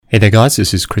Hey there guys,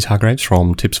 this is Chris Hargraves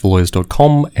from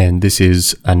tipsforlawyers.com, and this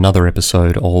is another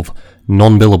episode of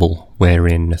Non-Billable, where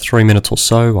in 3 minutes or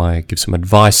so I give some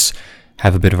advice,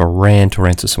 have a bit of a rant or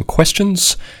answer some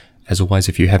questions. As always,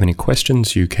 if you have any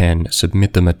questions, you can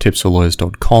submit them at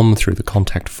tipsforlawyers.com through the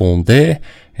contact form there,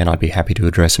 and I'd be happy to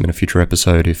address them in a future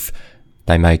episode if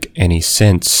they make any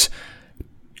sense.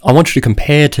 I want you to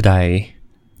compare today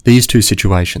these two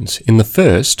situations. In the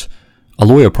first, a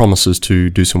lawyer promises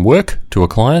to do some work to a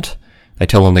client. They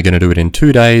tell them they're going to do it in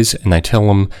 2 days, and they tell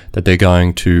them that they're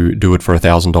going to do it for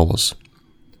 $1,000.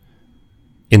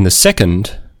 In the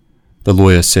second, the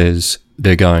lawyer says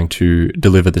they're going to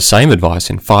deliver the same advice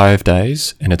in 5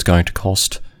 days, and it's going to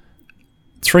cost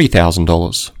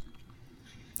 $3,000.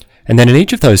 And then in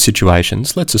each of those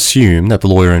situations, let's assume that the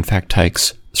lawyer in fact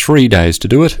takes 3 days to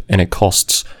do it, and it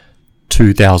costs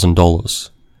 $2,000.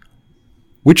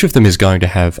 Which of them is going to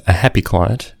have a happy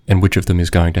client, and which of them is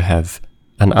going to have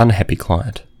an unhappy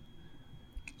client?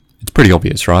 It's pretty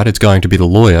obvious, right? It's going to be the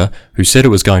lawyer who said it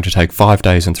was going to take 5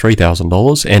 days and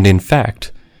 $3,000, and in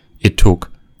fact, it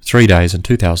took 3 days and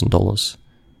 $2,000.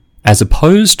 As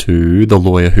opposed to the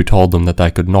lawyer who told them that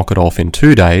they could knock it off in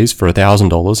 2 days for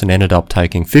 $1,000 and ended up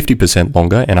taking 50%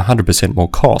 longer and 100% more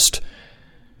cost.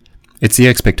 It's the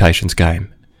expectations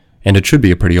game. And it should be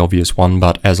a pretty obvious one,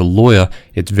 but as a lawyer,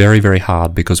 it's very, very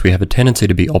hard because we have a tendency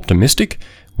to be optimistic.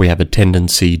 We have a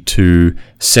tendency to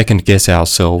second guess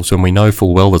ourselves when we know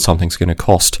full well that something's going to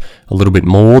cost a little bit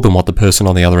more than what the person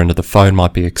on the other end of the phone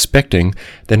might be expecting.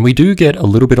 Then we do get a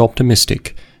little bit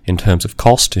optimistic in terms of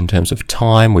cost, in terms of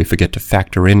time. We forget to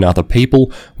factor in other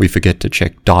people. We forget to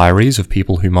check diaries of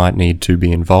people who might need to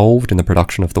be involved in the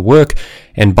production of the work.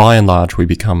 And by and large, we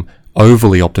become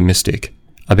overly optimistic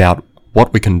about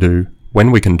what we can do,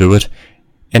 when we can do it,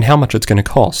 and how much it's going to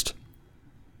cost.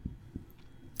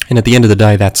 And at the end of the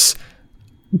day, that's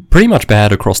pretty much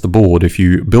bad across the board. If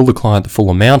you bill the client the full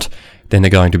amount, then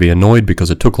they're going to be annoyed because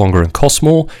it took longer and cost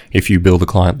more. If you bill the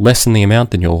client less than the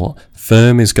amount, then your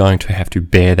firm is going to have to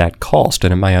bear that cost,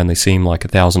 and it may only seem like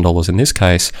 $1,000 in this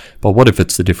case, but what if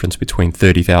it's the difference between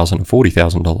 $30,000 and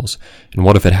 $40,000? And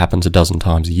what if it happens a dozen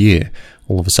times a year?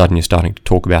 All of a sudden you're starting to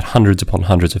talk about hundreds upon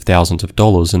hundreds of thousands of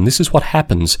dollars, and this is what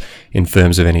happens in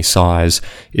firms of any size,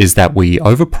 is that we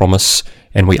overpromise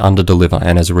and we underdeliver,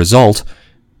 and as a result,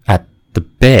 at the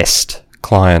best,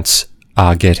 clients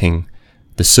are getting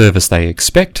the service they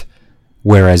expect,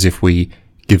 whereas if we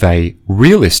give a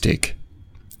realistic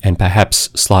and perhaps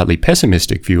slightly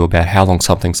pessimistic view about how long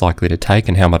something's likely to take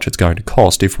and how much it's going to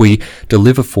cost, if we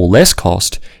deliver for less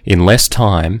cost in less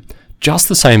time, just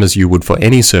the same as you would for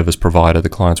any service provider, the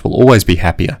clients will always be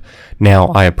happier. Now,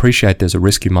 I appreciate there's a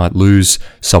risk you might lose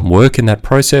some work in that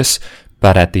process,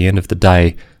 but at the end of the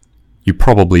day, you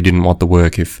probably didn't want the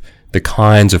work if the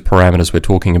kinds of parameters we're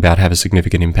talking about have a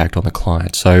significant impact on the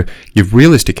client. So give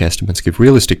realistic estimates, give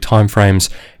realistic timeframes,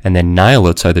 and then nail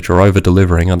it so that you're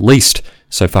over-delivering, at least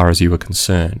so far as you are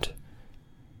concerned.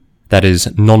 That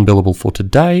is non-billable for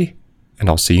today, and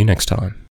I'll see you next time.